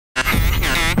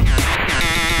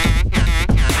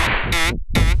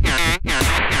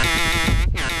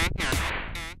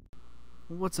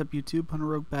What's up, YouTube? Hunter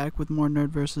Rogue back with more Nerd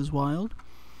vs. Wild.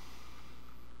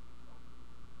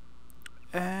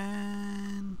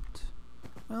 And,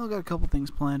 well, got a couple things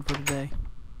planned for today.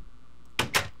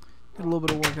 Got a little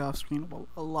bit of work off screen. Well,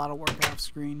 a lot of work off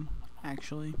screen,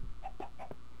 actually.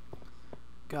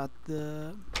 Got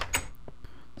the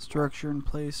structure in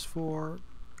place for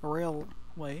a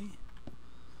railway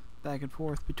back and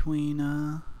forth between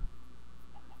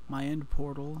my end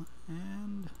portal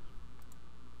and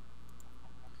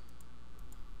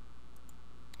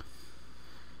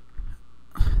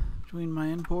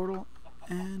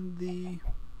the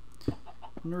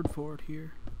nerd fort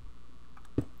here.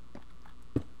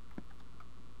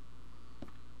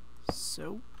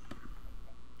 So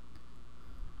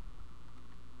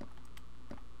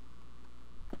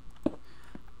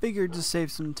figured to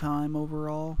save some time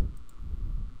overall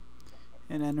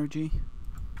and energy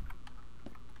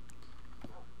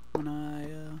when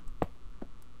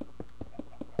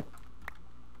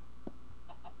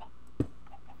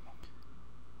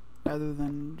rather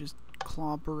than just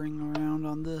clompering around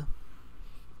on the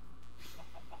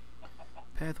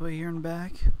pathway here and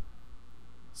back.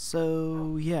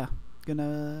 So yeah,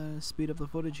 gonna speed up the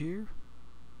footage here.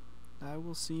 I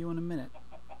will see you in a minute.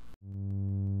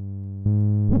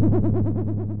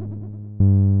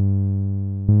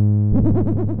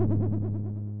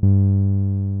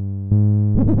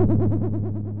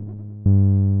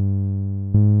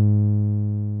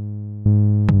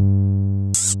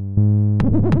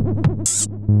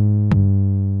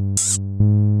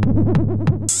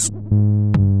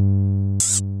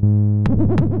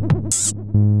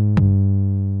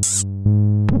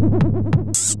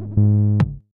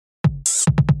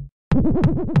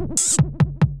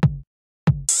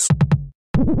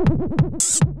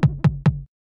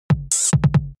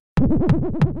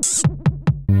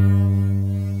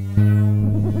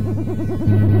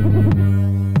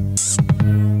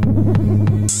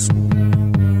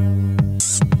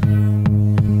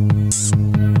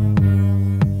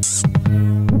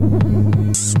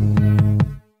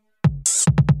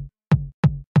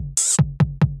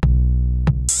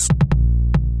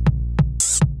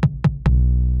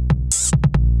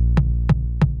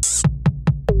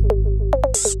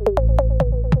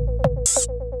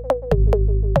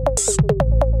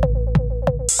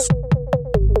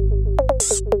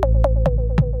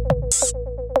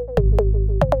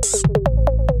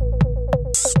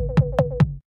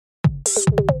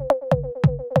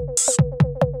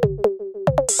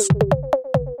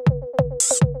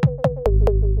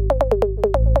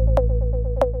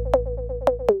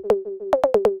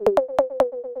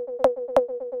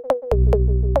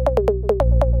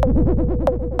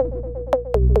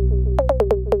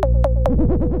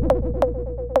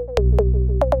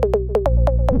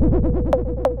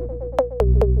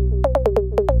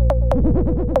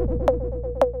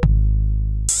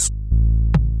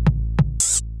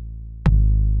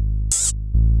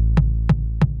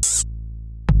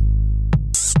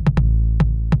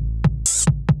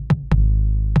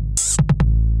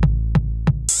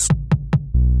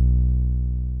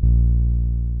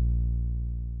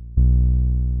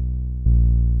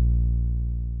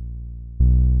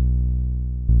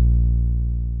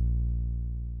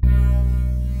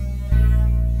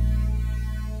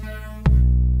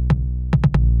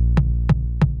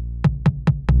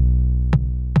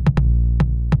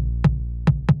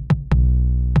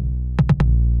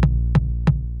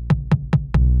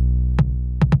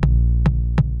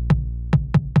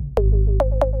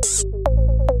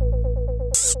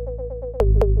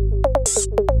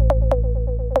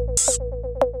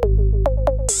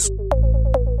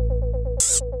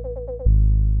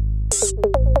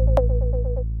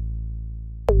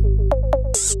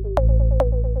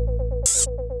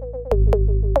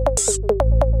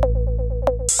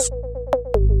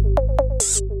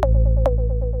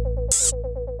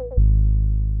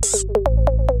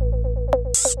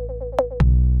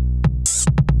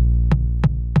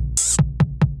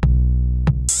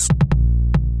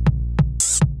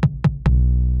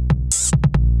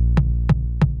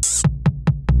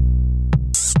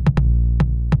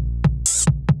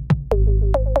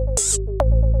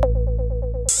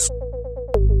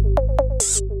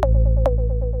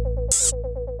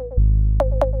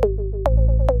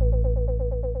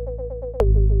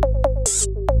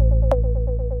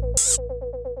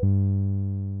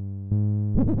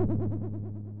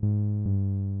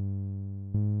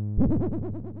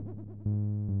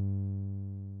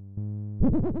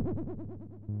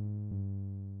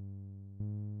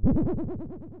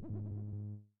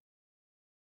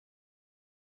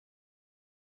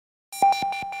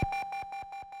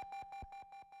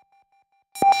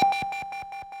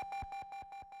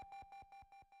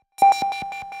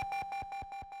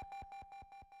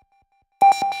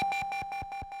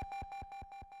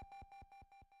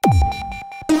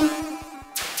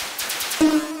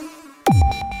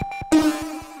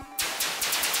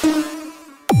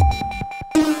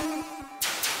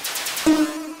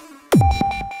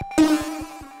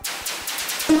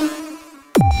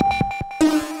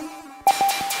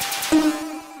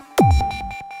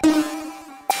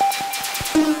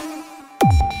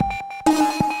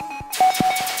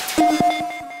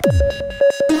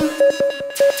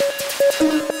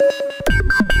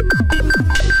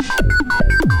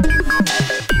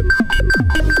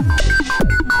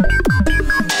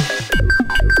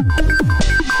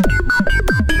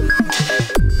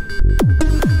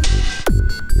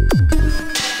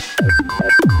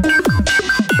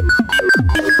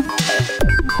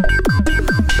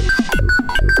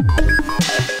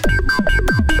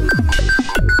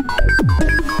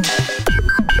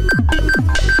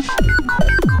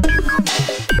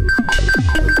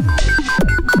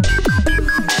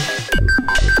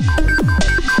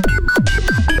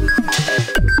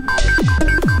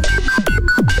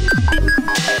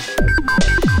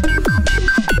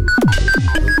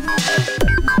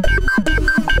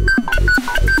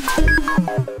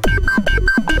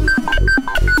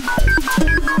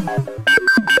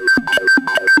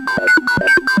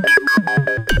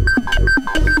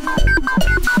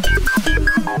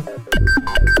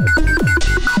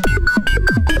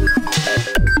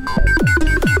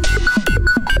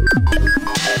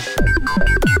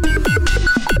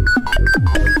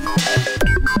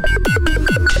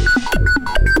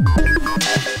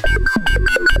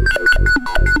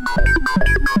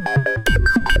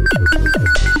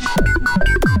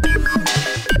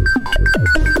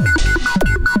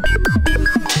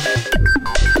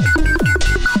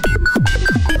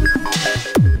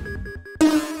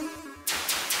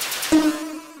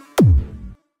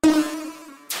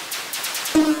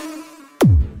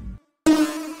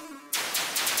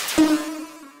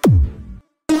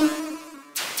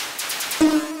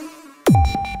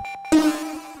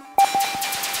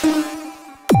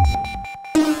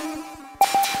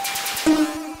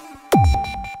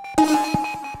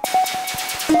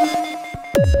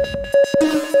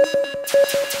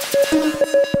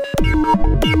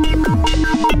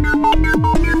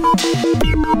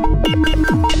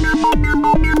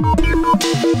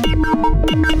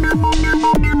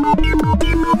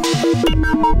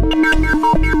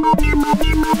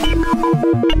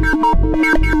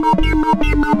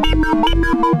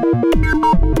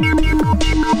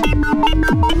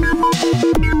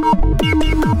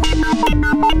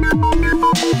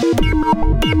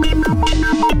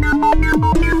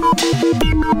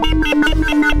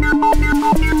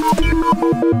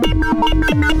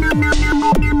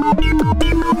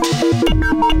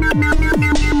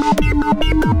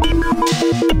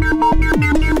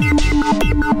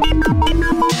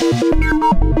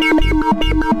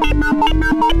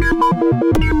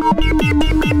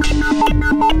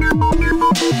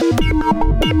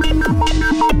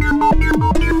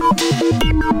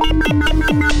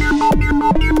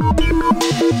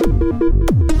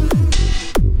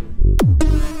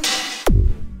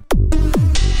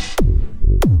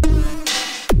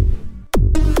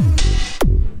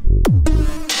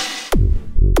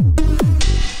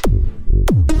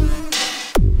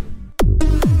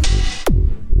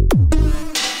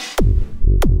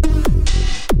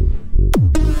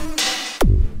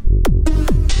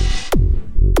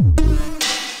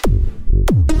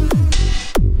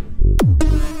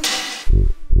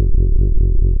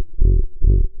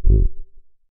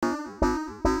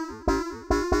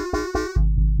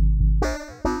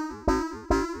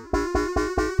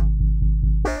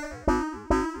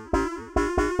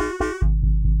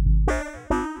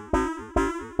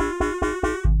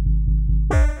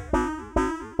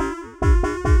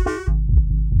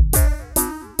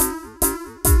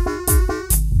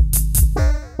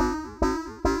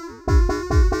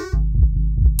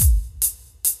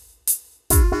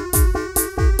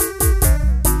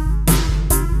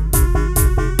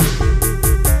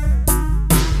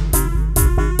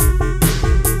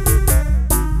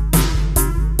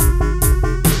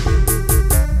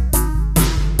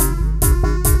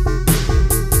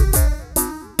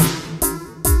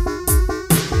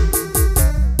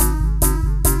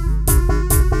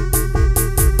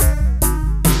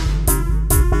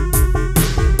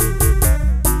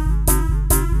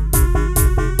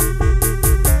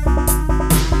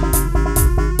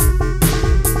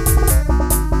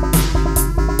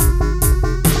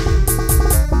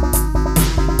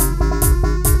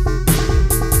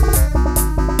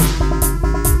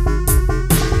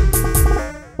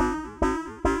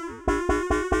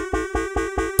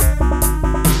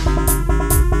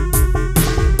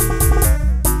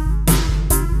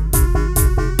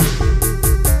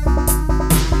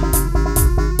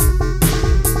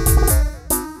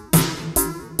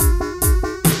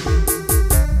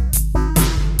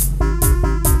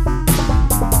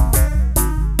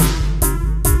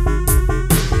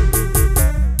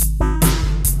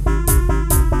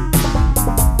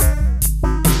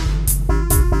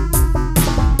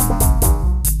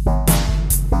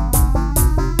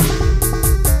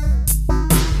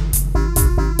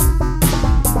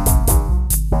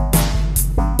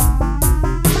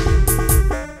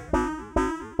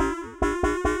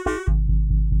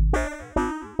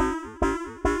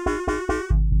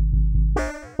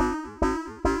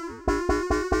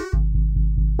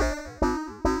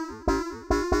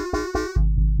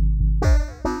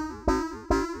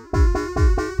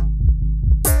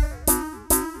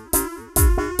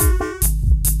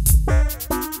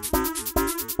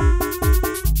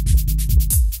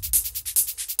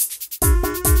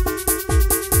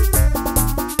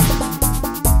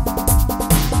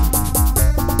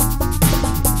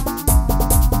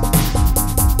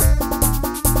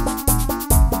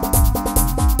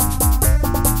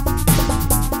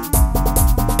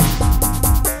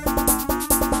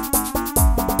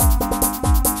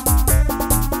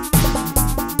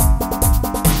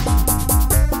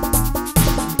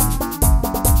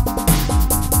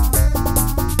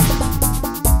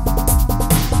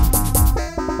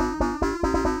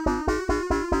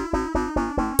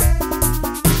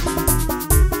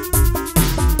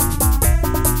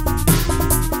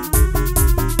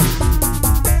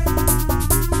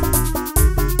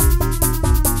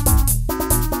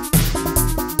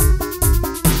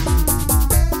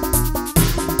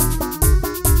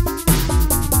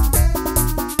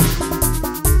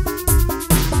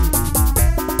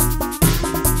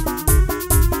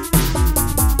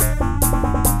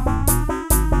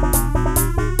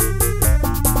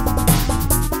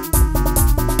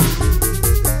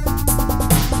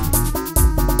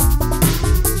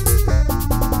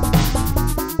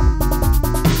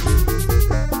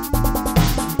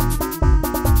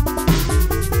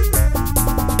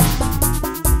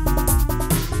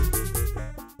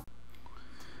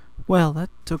 Well, that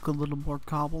took a little more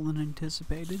cobble than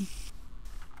anticipated.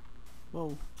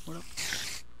 Whoa, what up?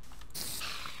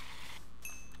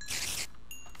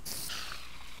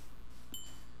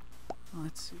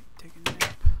 Let's see, take a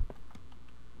nap.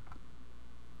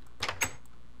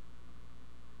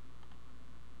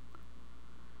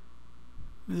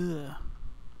 Ugh.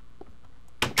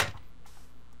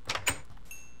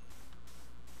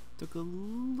 Took a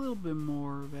little bit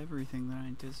more of everything than I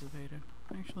anticipated.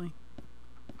 Actually,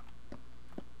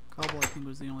 cobble I think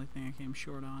was the only thing I came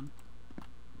short on.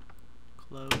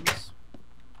 Clothes.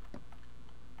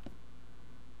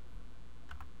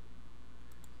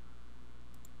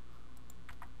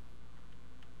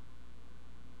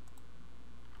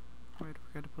 Right,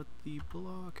 we gotta put the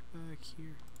block back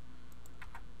here.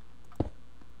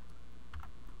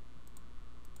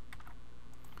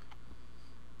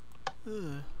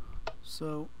 Ugh.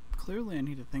 So, clearly I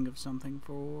need to think of something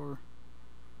for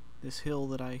this hill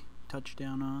that I touched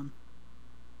down on.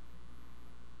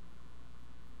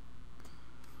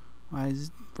 Why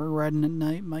is for riding at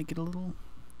night might get a little...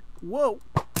 Whoa!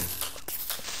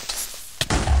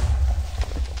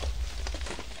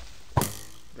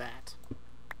 That.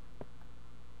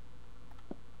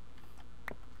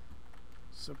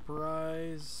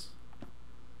 Surprise.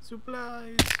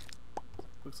 Supplies.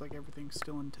 Looks like everything's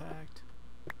still intact.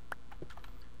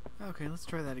 Okay, let's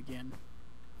try that again.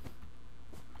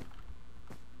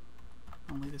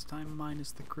 Only this time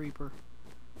minus the creeper.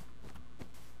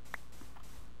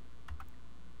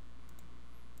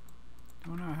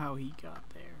 Don't know how he got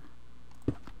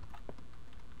there.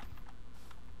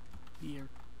 He or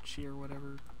she or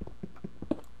whatever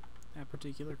that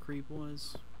particular creep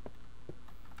was.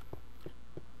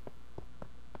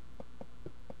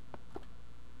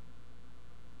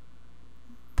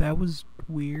 That was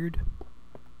weird.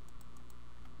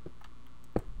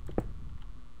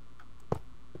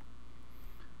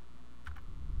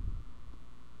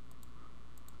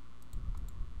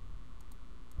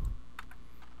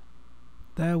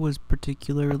 That was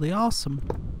particularly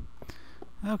awesome.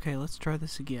 Okay, let's try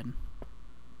this again.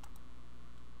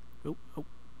 Oh, oh.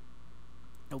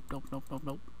 Nope, nope, nope, nope,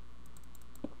 nope.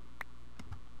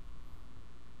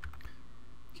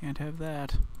 Can't have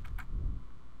that.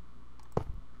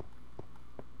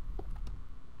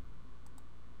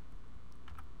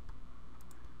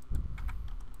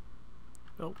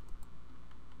 Oh.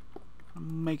 I'll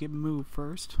make it move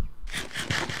first.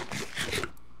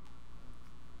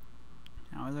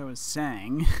 Now, as I was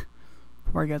saying,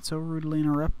 before I got so rudely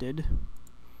interrupted,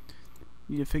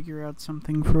 need to figure out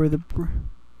something for the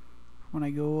when I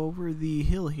go over the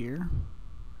hill here.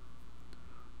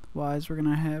 Otherwise, we're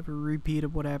gonna have a repeat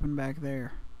of what happened back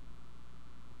there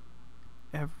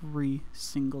every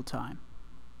single time.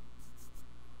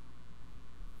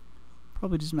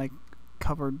 Probably just make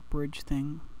covered bridge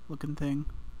thing, looking thing.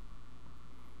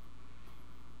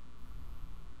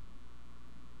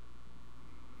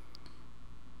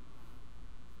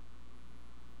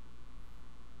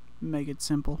 Make it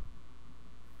simple.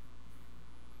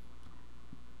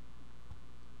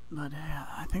 But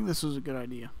I think this was a good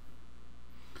idea.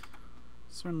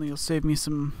 Certainly it'll save me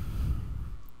some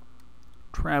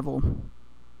travel.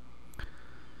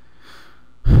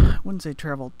 I wouldn't say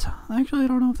travel actually, I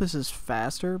don't know if this is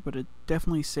faster, but it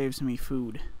definitely saves me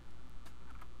food.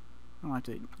 I don't have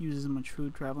to use as much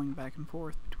food traveling back and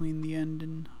forth between the end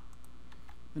and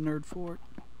the nerd fort.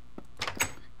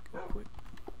 Go quick.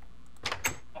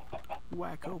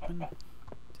 Whack open.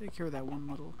 Take care of that one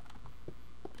little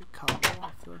bit of cobble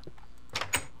off the...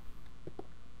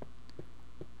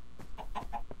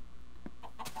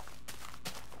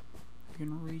 I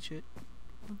can reach it.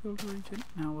 I'll be able to reach it.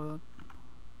 Now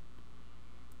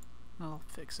I'll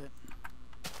fix it.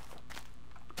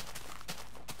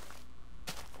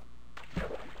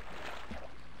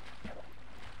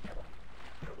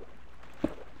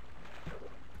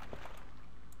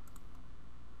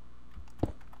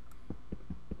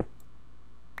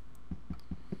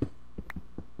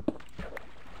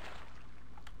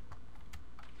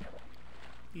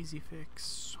 Easy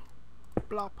fix.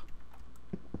 Blop.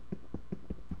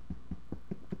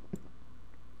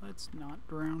 Let's not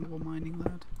drown while mining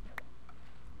that.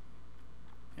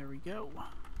 There we go.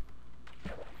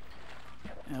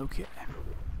 Okay.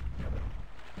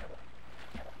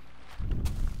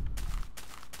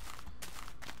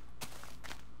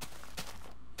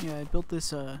 Yeah, I built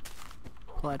this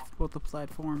both the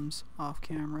platforms off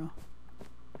camera.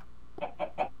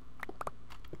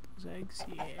 Those eggs,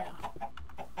 yeah.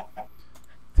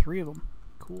 3 of them.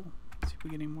 Cool. Let's see if we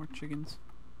get any more chickens.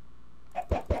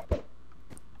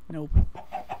 Nope.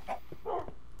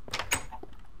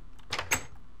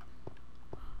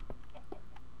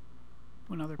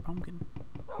 another pumpkin.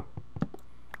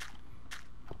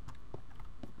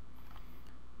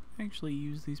 Actually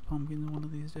use these pumpkins one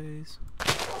of these days.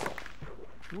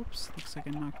 Whoops, looks like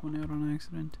I knocked one out on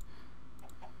accident.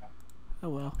 Oh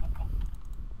well.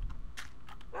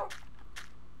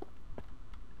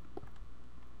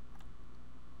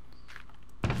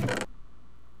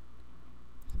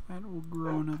 That will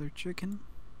grow another chicken.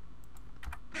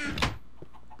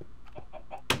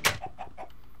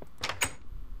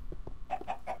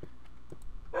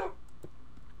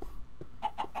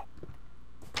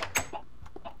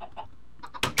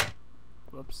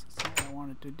 Whoops, that's not what I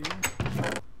wanted to do.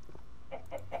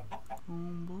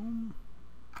 Boom, boom.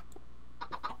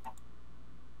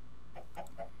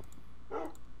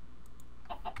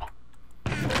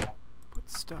 Put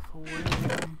stuff away.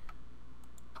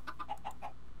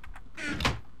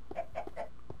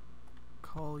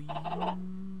 Call you.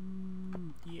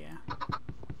 Yeah.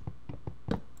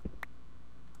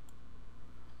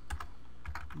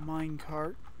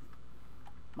 Minecart.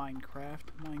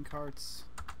 Minecraft. Minecarts.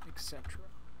 Etc.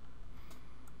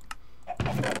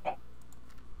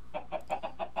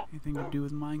 Anything to do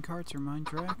with minecarts or mine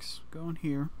tracks? Go in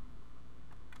here.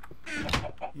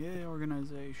 Yeah,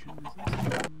 organization. Is this?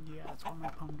 Yeah, that's where my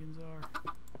pumpkins are.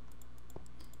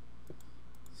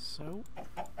 So,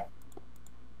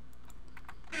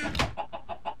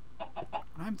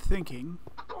 what I'm thinking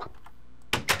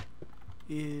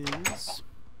is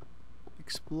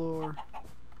explore.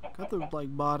 Got the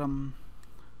like bottom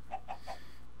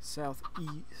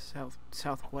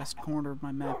southwest corner of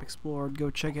my map explored. Go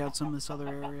check out some of this other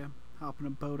area. Hop in a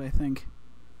boat, I think.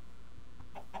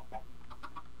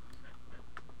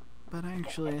 But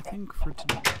actually, I think for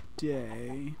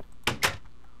today,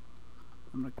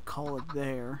 I'm gonna call it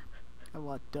there. Got a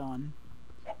lot done.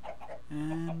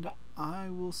 And I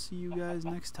will see you guys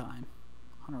next time.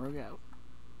 Hunter Roge out.